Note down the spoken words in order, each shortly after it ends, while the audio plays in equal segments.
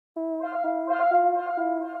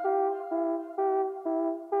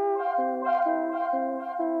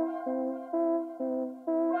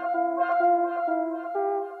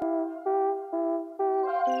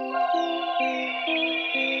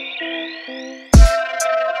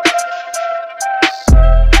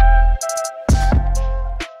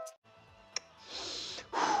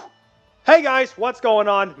Hey guys, what's going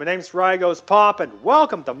on? My name's Rygo's Pop, and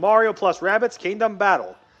welcome to Mario plus Rabbids Kingdom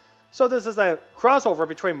Battle. So this is a crossover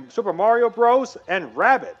between Super Mario Bros. And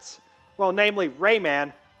Rabbids. Well, namely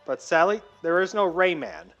Rayman, but sadly, there is no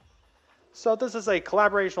Rayman. So this is a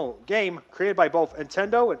collaborational game created by both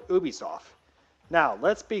Nintendo and Ubisoft. Now,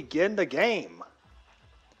 let's begin the game.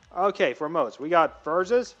 Okay, for modes, we got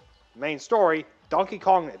Versus, Main Story, Donkey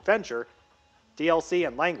Kong Adventure, DLC,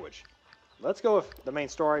 and Language. Let's go with the main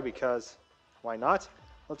story because, why not?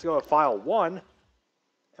 Let's go with File 1,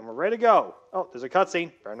 and we're ready to go. Oh, there's a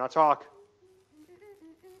cutscene. Better not talk.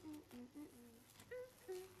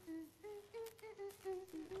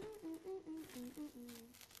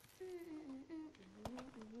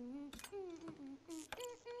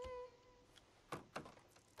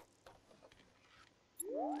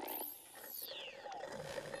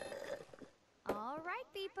 All right,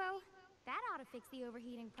 Beepo. That ought to fix the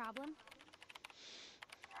overheating problem.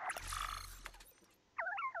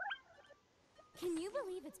 Can you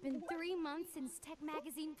believe it's been 3 months since Tech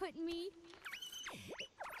Magazine put me...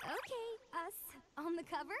 Okay, us on the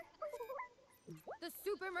cover? The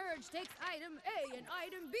Super Merge takes item A and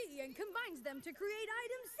item B and combines them to create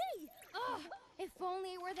item C. Ugh, if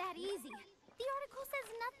only it were that easy. The article says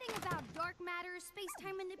nothing about dark matter,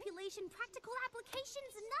 space-time manipulation, practical applications,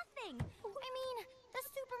 nothing. I mean, the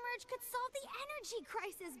Super Merge could solve the energy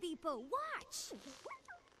crisis, Beepo. Watch!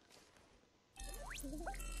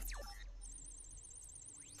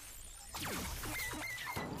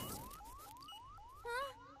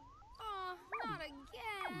 Huh? Oh, not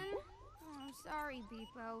again. Oh, sorry,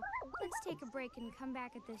 Beepo. Let's take a break and come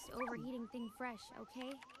back at this overheating thing fresh,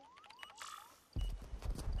 okay?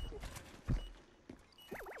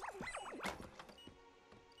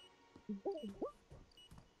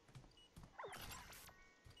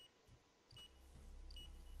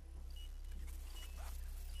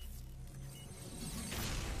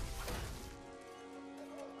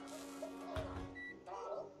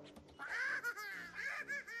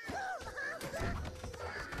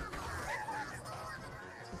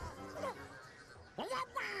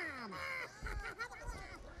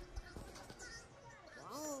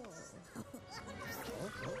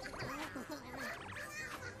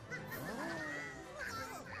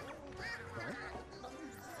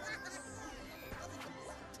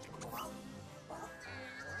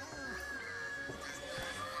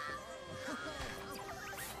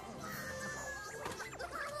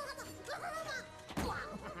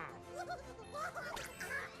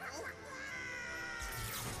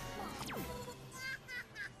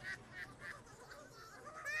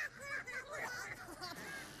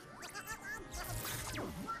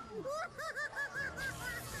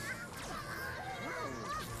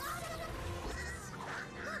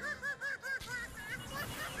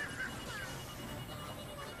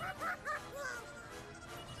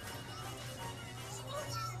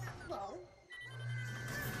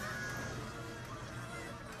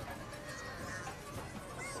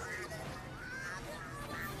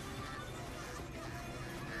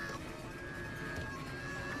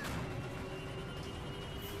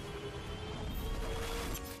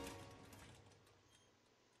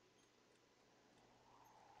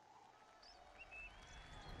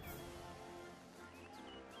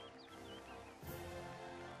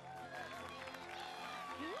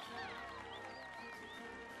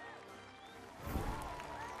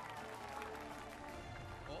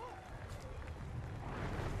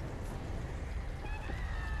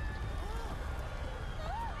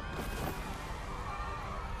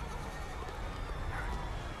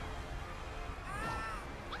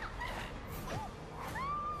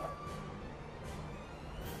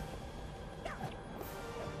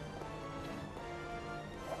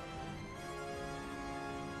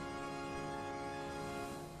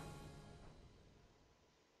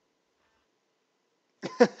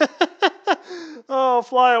 Oh,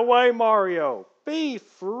 fly away, Mario. Be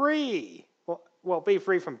free. Well, be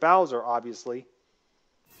free from Bowser, obviously.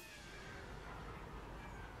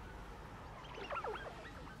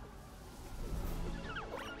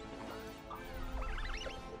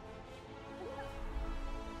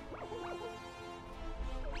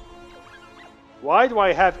 Why do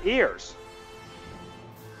I have ears?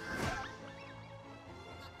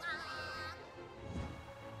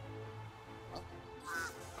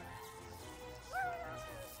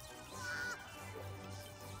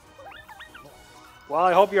 Well,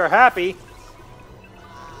 I hope you're happy.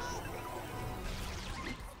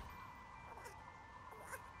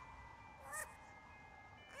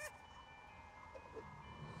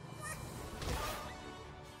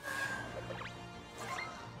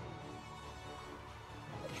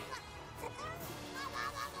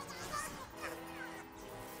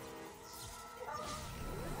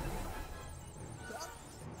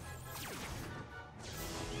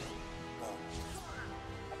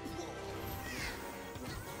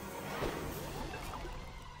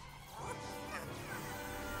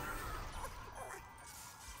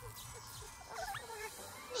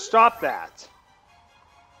 stop that.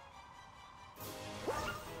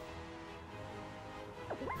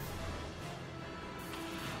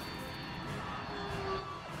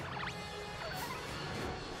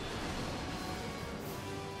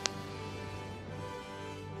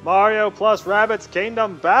 Mario plus Rabbids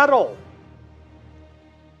Kingdom Battle!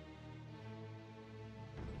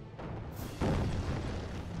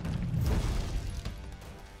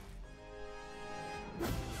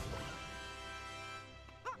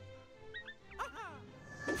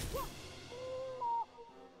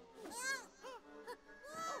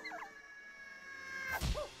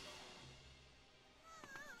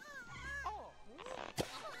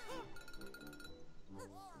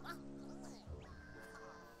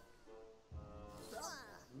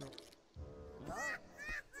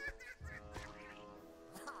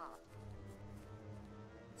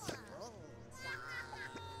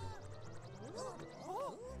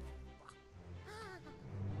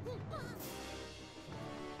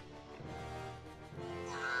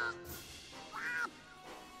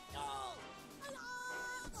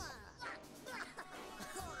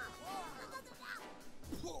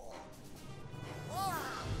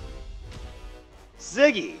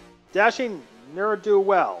 Ziggy, dashing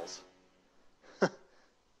ne'er-do-wells.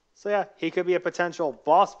 So yeah, he could be a potential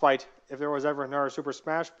boss fight if there was ever another Super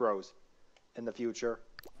Smash Bros. In the future.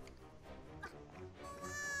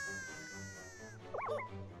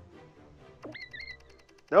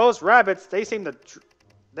 Those rabbits, they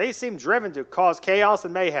seem driven to cause chaos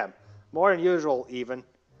and mayhem, more than usual even.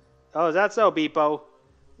 Oh, is that so, Beepo?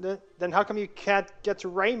 Then how come you can't get to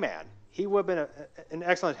Rayman? He would have been an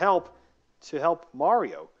excellent help to help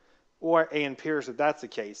Mario, or Ian Pierce if that's the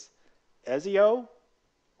case, Ezio,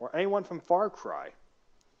 or anyone from Far Cry.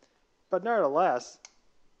 But nevertheless,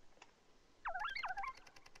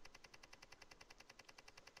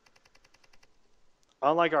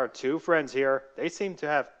 unlike our two friends here, they seem to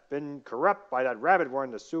have been corrupt by that rabbit wearing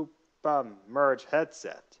the Super Merge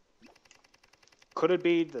headset. Could it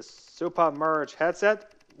be the Super Merge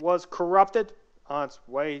headset was corrupted on its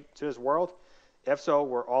way to this world? If so,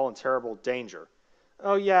 we're all in terrible danger.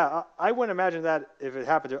 Oh yeah, I wouldn't imagine that if it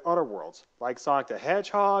happened to other worlds, like Sonic the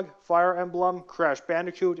Hedgehog, Fire Emblem, Crash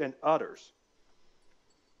Bandicoot, and others.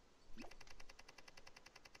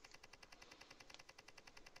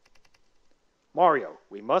 Mario,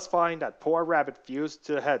 we must find that poor rabbit fused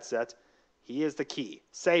to the headset. He is the key.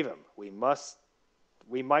 Save him. We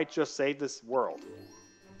might just save this world.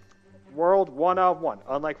 World 1 out of 1.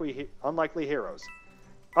 Unlikely heroes.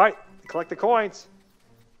 Alright, collect the coins.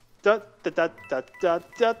 We're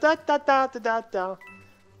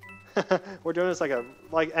doing this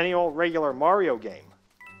like any old regular Mario game.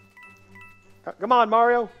 Come on,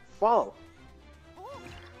 Mario, follow.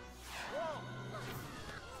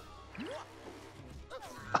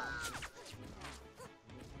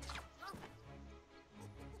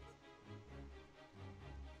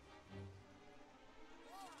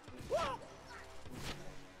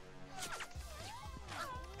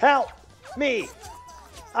 Help me!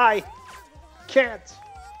 I can't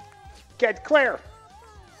get clear.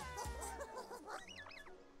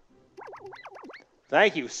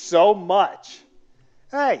 Thank you so much.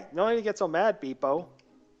 Hey, no need to get so mad, Beepo.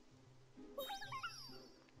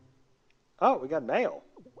 Oh, we got mail.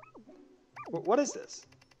 What is this?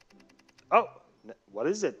 Oh, what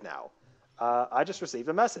is it now? I just received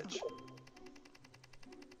a message.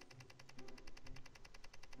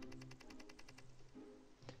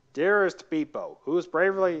 Dearest Beepo, whose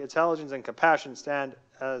bravery, intelligence, and compassion stand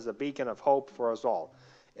as a beacon of hope for us all.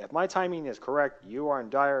 If my timing is correct, you are in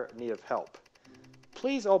dire need of help.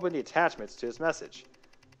 Please open the attachments to this message.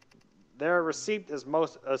 Their receipt is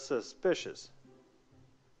most suspicious.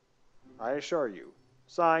 I assure you.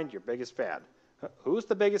 Signed, your biggest fan. Who's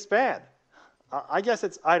the biggest fan? I guess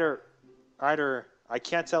it's either I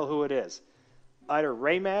can't tell who it is. Either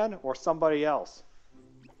Rayman or somebody else.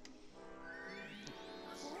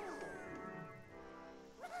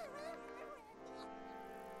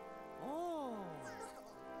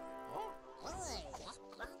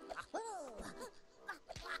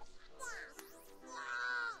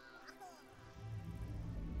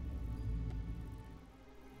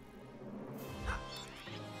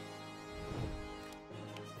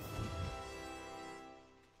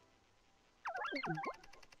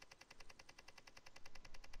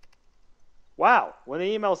 Wow, when the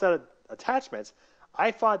email said attachments,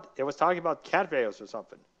 I thought it was talking about cat videos or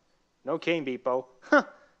something. No kidding, Beepo. Huh.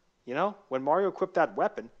 You know, when Mario equipped that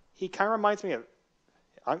weapon, he kind of reminds me of...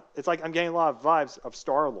 it's like I'm getting a lot of vibes of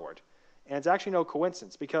Star-Lord. And it's actually no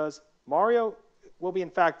coincidence, because Mario will be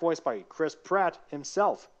in fact voiced by Chris Pratt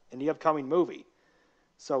himself in the upcoming movie.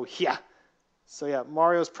 So yeah. So yeah,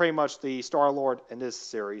 Mario's pretty much the Star-Lord in this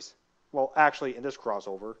series. Well, actually, in this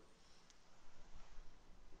crossover.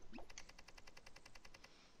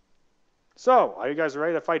 So, are you guys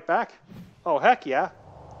ready to fight back? Oh, heck yeah.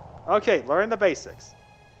 Okay, learn the basics.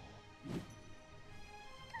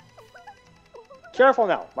 Careful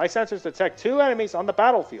now. My sensors detect 2 enemies on the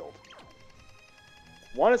battlefield.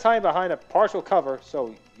 One is hiding behind a partial cover,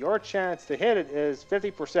 so your chance to hit it is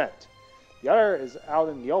 50%. The other is out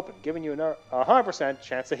in the open, giving you a 100%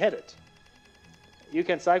 chance to hit it. You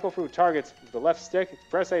can cycle through targets with the left stick.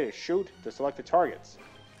 Press A to shoot the selected targets.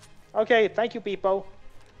 Okay, thank you, Beepo.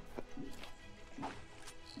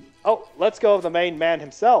 Oh, let's go with the main man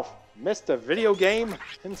himself, Mr. Video Game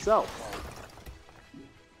himself.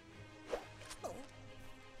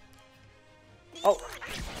 Oh.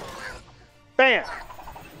 Bam!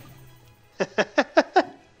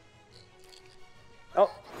 Oh,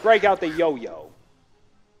 break out the yo-yo.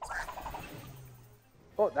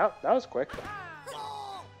 Oh, that was quick.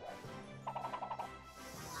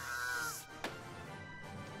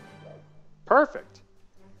 Perfect.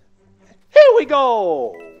 Here we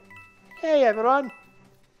go! Hey everyone!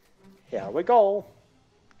 Here we go.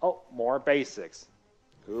 Oh, more basics.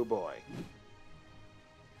 Oh boy.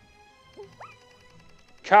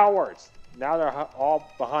 Cowards! Now they're all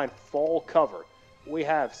behind full cover. We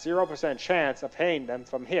have 0% chance of hitting them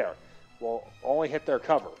from here. We'll only hit their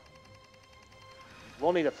cover.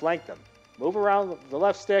 We'll need to flank them. Move around the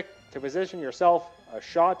left stick to position yourself a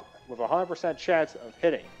shot with a 100% chance of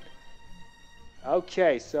hitting.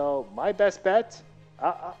 Okay, so my best bet,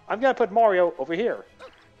 I'm going to put Mario over here.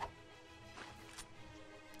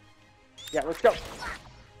 Yeah, let's go.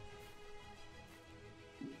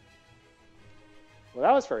 Well,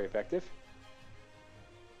 that was very effective.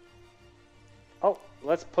 Oh,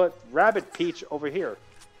 let's put Rabbid Peach over here.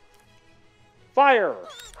 Fire!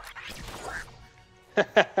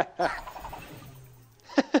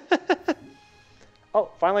 Oh,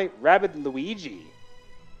 finally, Rabbid Luigi.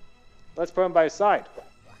 Let's put him by his side.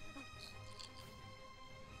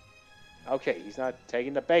 Okay, he's not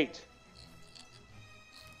taking the bait.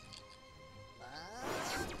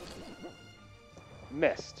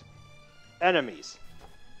 Missed. Enemies.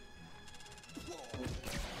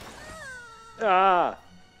 Ah.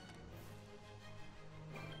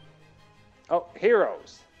 Oh,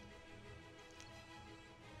 heroes.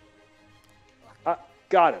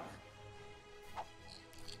 Got him.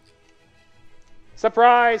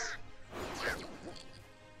 Surprise!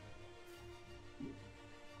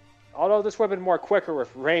 Although this would have been more quicker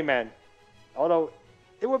if Rayman... Although,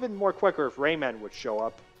 it would have been more quicker if Rayman would show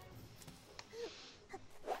up.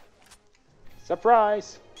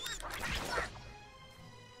 Surprise!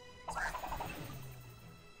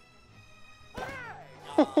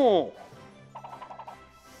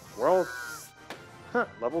 World...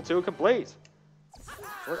 level 2 complete.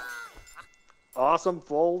 Awesome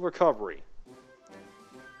full recovery.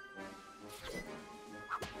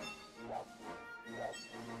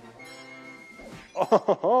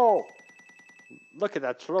 Oh, look at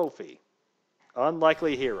that trophy.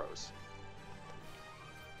 Unlikely heroes.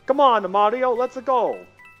 Come on, Mario, let's go.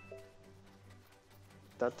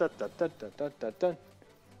 Dun, dun, dun, dun, dun, dun, dun, dun.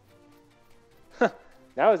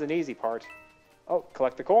 That was an easy part. Oh,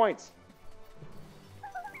 collect the coins.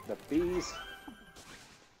 The bees.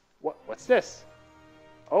 What's this?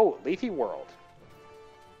 Oh, Leafy World.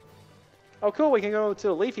 Oh, cool, we can go to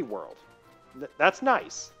the Leafy World. That's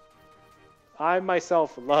nice. I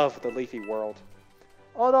myself love the Leafy World.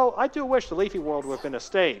 Although, I do wish the Leafy World would have been a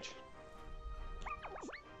stage.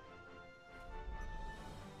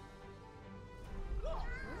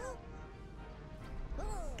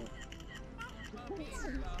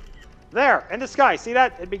 There, in the sky, see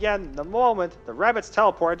that? It began the moment the rabbits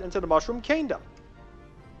teleported into the Mushroom Kingdom.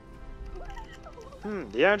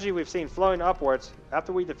 The energy we've seen flowing upwards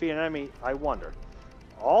after we defeat an enemy, I wonder.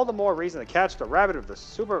 All the more reason to catch the rabbit with the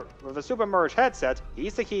Super Merge headset.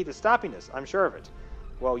 He's the key to stopping this, I'm sure of it.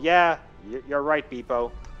 Well, yeah, you're right,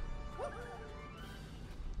 Beepo.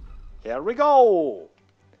 Here we go!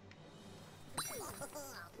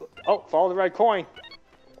 Oh, follow the red coin.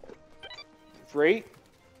 3.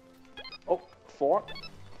 Oh, 4,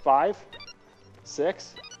 5,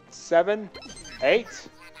 6, 7, 8.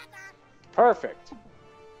 Perfect.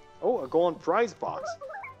 Oh, a golden prize box.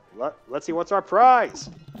 Let's see what's our prize.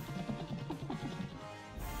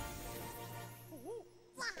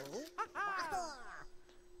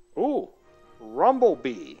 Ooh,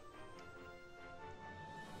 Rumblebee.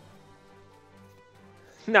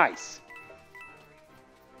 Nice.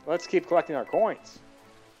 Let's keep collecting our coins.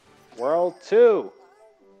 World 2.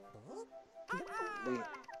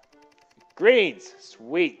 Greens,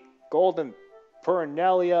 sweet golden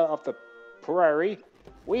perennilia of the prairie.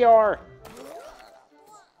 We are...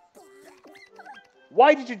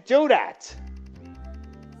 Why did you do that?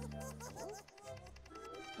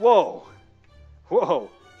 Whoa. Whoa.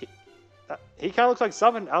 He kind of looks like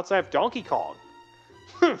something outside of Donkey Kong.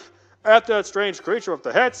 After that strange creature with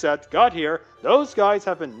the headset got here, those guys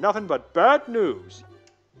have been nothing but bad news.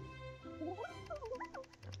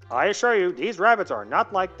 I assure you, these rabbits are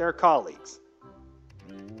not like their colleagues.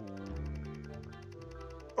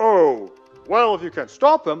 Oh, well, if you can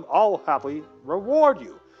stop him, I'll happily reward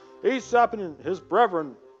you. He's zapping his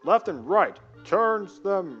brethren left and right, turns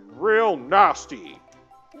them real nasty.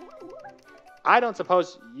 I don't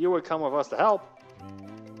suppose you would come with us to help.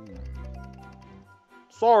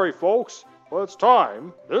 Sorry, folks, but it's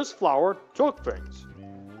time. This flower took things.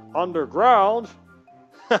 Underground.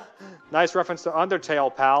 Nice reference to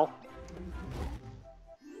Undertale, pal.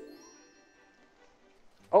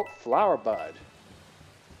 Oh, flower bud.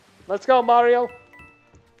 Let's go, Mario.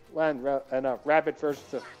 And rabbit versus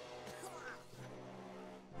the...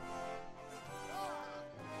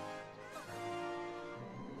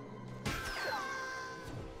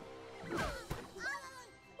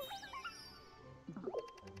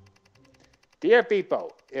 Dear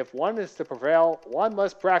Beepo, if one is to prevail, one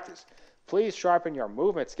must practice. Please sharpen your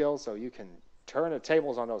movement skills so you can turn the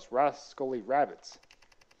tables on those rascally rabbits.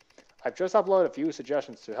 I've just uploaded a few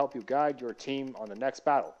suggestions to help you guide your team on the next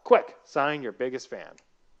battle. Quick, sign your biggest fan.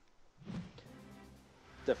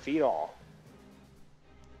 Defeat all.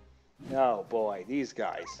 Oh boy, these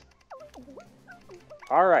guys.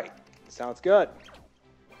 Alright, sounds good.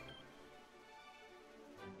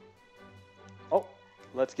 Oh,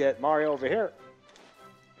 let's get Mario over here.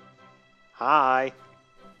 Hi.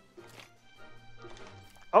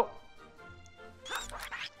 Oh.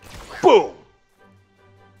 Boom.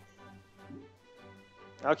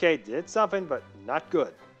 Okay, did something, but not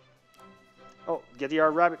good. Oh, get the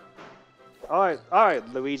rabbit. All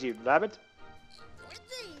right, Luigi Rabbit.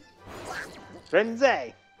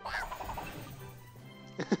 Frenzy.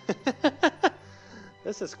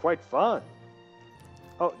 This is quite fun.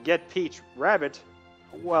 Oh, get Peach Rabbit.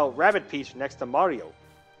 Well, Rabbit Peach next to Mario.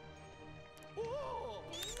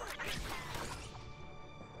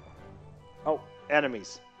 Oh,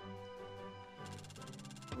 enemies.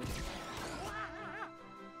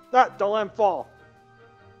 Ah, don't let him fall.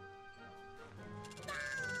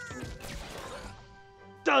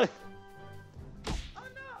 Don't.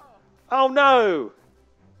 Oh no!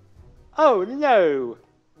 Oh no!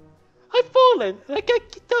 I've fallen and I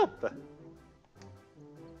can't get up.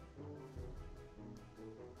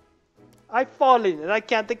 I've fallen and I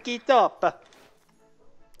can't get up.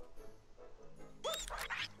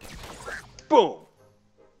 Boom!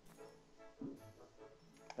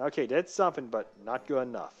 Okay, that's something, but not good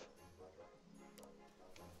enough.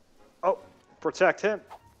 Oh, protect him.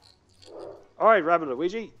 Alright, Rabbit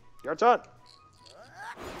Luigi, your turn.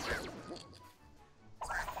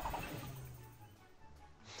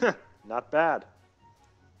 Not bad.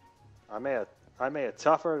 I made it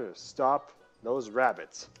tougher to stop those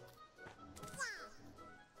rabbits.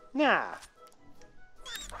 Nah.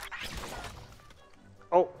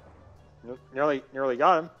 Oh, nearly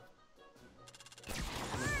got him.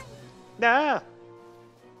 Nah.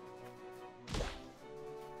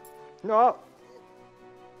 No.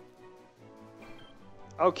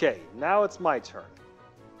 Okay, now it's my turn.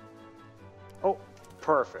 Oh,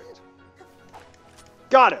 perfect.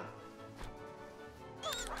 Got him.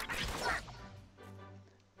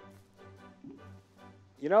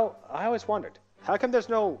 You know, I always wondered, how come there's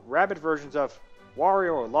no rabbit versions of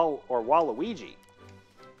Wario or Waluigi?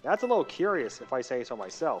 That's a little curious if I say so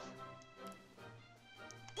myself.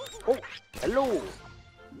 Oh, hello.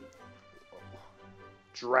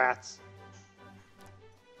 Drats.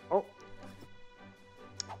 Oh.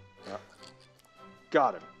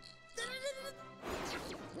 Got him.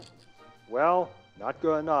 Well, not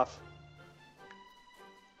good enough.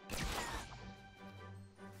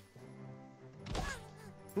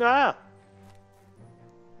 Nah.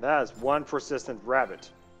 That is one persistent rabbit.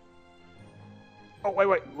 Oh,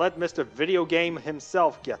 wait. Let Mr. Video Game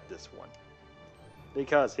himself get this one.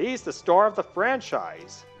 Because he's the star of the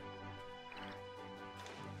franchise.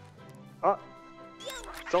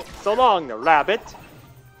 So long, the rabbit.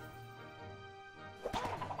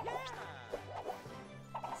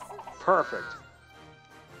 Perfect.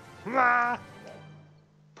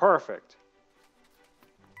 Perfect.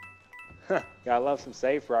 Gotta love some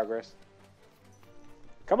save progress.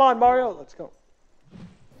 Come on, Mario, let's go.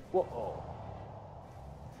 Whoa.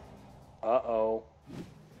 Uh-oh.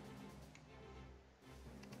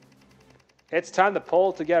 It's time to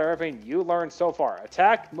pull together everything you learned so far.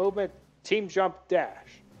 Attack, movement, team jump,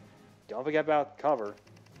 dash. Don't forget about cover.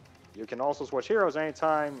 You can also switch heroes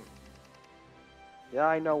anytime. Yeah,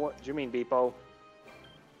 I know what you mean, Beepo.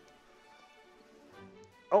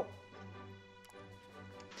 Oh.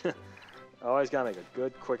 Always gotta make a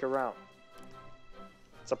good, quicker round.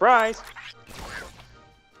 Surprise!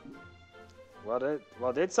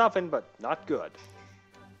 Well, did something, but not good.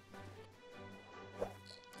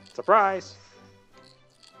 Surprise!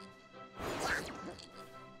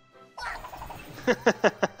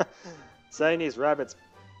 Setting these rabbits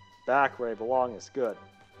back where they belong is good.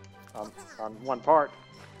 On one part.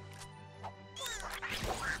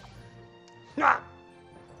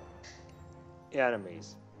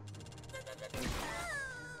 Enemies.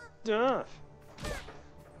 Duh.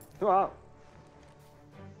 Wow.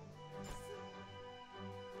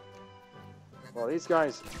 Well, these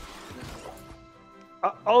guys...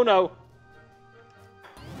 oh no!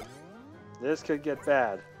 This could get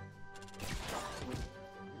bad.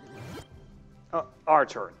 Our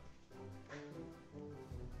turn.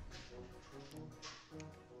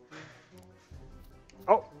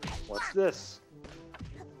 Oh, what's this?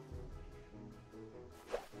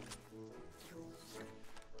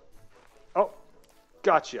 Oh,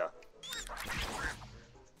 gotcha.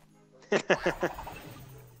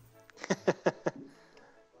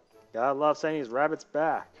 Gotta love sending these rabbits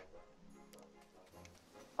back.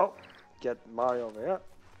 Oh, get Mario over here.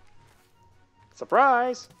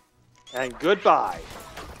 Surprise! And goodbye.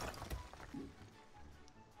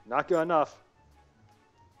 Not good enough.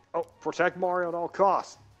 Oh, protect Mario at all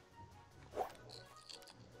costs.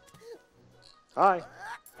 Hi.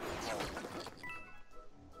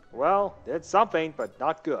 Well, did something, but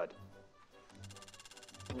not good.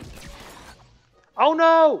 Oh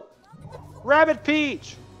no! Rabbit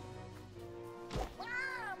Peach!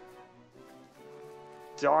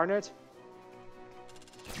 Darn it.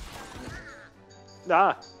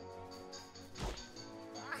 Nah.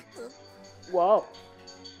 Whoa.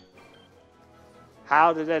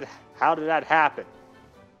 How did that happen?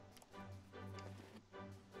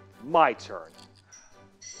 My turn.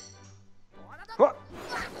 Huh.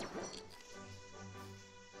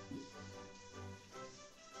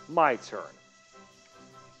 My turn.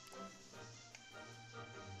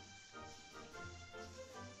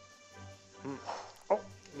 Oh,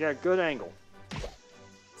 yeah, good angle.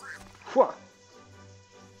 Whoa.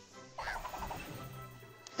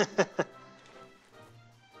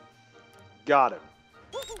 Got him.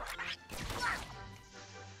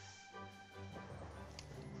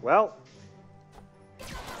 Well.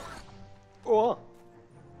 Oh.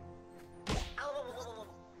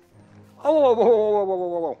 Oh, whoa, whoa, whoa, whoa,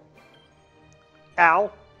 whoa, whoa.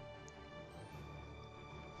 Ow.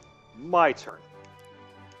 My turn.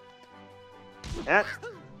 And...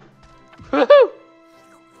 Woohoo!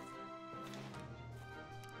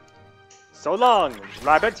 So long,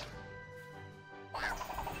 rabbit.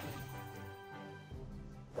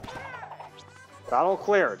 Battle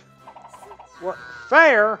cleared. What?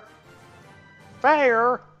 Fair?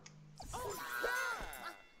 Fair?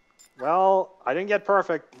 Well, I didn't get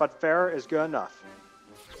perfect, but fair is good enough.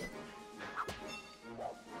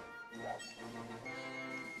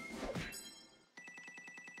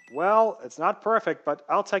 Well, it's not perfect, but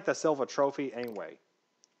I'll take the silver trophy anyway.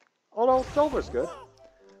 Although, silver's good.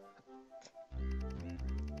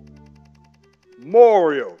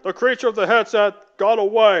 Mario, the creature of the headset, got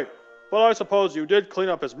away. But I suppose you did clean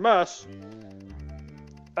up his mess.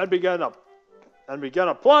 And began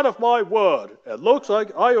a plan of my word. It looks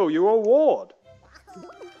like I owe you a reward.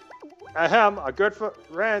 Ahem, our good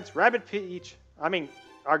friends Rabbit Peach.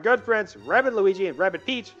 Our good friends Rabbit Luigi and Rabbit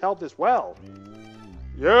Peach helped as well.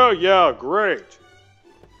 Yeah, great.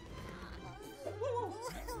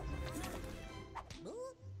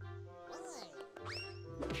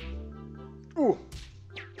 Ooh.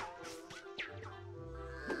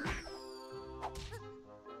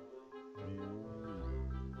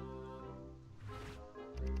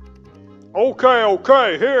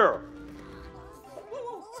 Okay, here.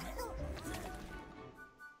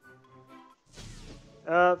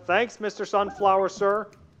 Thanks, Mr. Sunflower, sir.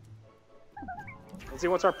 Let's see,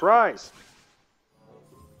 what's our prize?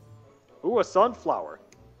 Ooh, a sunflower.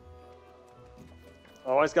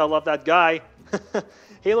 Always gotta love that guy.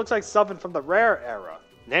 He looks like something from the Rare era.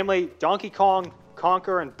 Namely, Donkey Kong,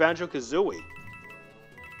 Conker, and Banjo-Kazooie.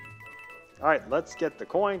 Alright, let's get the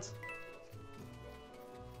coins.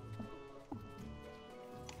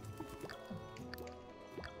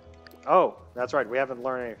 Oh, that's right, we haven't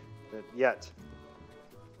learned it yet.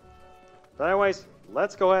 But anyways,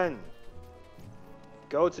 let's go ahead and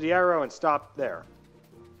go to the arrow and stop there.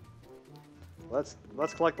 Let's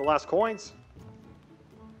collect the last coins.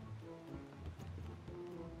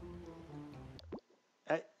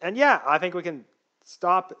 And yeah, I think we can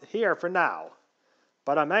stop here for now.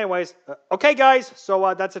 But anyways, okay guys,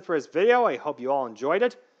 so that's it for this video. I hope you all enjoyed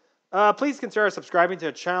it. Please consider subscribing to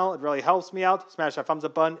the channel. It really helps me out. Smash that thumbs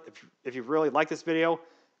up button if you really like this video.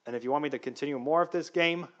 And if you want me to continue more of this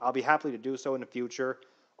game, I'll be happy to do so in the future.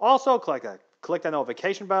 Also, click that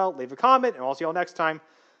notification bell, leave a comment, and I'll see you all next time.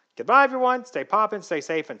 Goodbye, everyone. Stay poppin', stay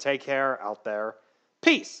safe, and take care out there.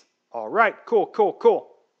 Peace. All right. Cool, cool, cool.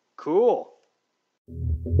 Cool.